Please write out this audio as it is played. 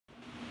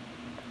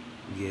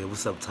Yeah,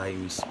 what's up,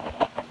 Titans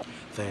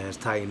fans?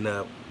 Tighten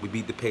up. We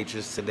beat the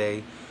Patriots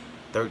today,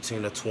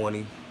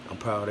 13-20. I'm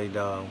proud of they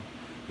dog. You know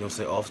what I'm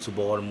saying? Off to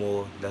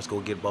Baltimore. Let's go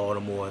get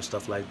Baltimore and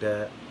stuff like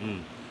that.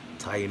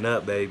 Tighten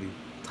up, baby.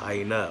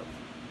 Tighten up.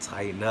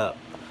 Tighten up.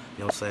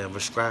 You know what I'm saying?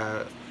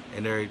 Subscribe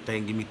and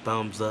everything. Give me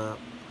thumbs up.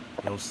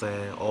 You know what I'm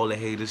saying? All the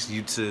haters,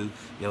 you too. You know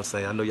what I'm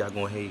saying? I know y'all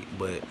gonna hate,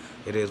 but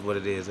it is what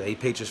it is. Hey,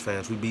 Patriots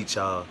fans, we beat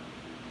y'all. You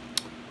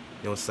know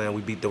what I'm saying?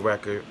 We beat the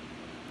record.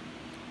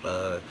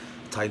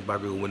 Titans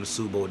about to win the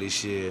Super Bowl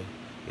this year. You know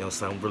what I'm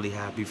saying? I'm really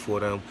happy for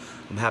them.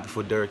 I'm happy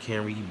for Derrick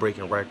Henry. He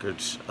breaking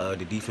records. The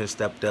defense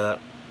stepped up.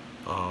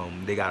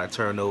 They got a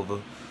turnover.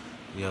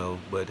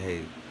 But hey,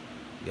 you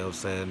know what I'm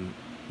saying?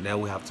 Now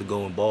we have to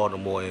go in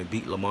Baltimore and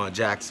beat Lamar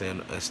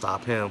Jackson and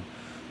stop him.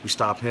 We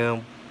stop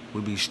him,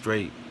 we be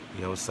straight.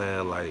 You know what I'm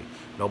saying? Like,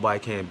 nobody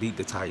can beat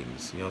the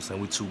Titans. You know what I'm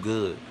saying? We too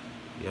good.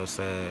 You know what I'm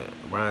saying?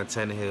 Ryan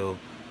Tannehill,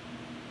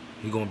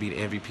 he gonna be the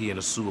MVP in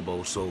the Super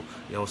Bowl. So, you know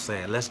what I'm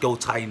saying? Let's go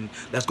Titan.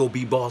 Let's go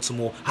beat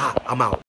Baltimore. Ha, I'm out.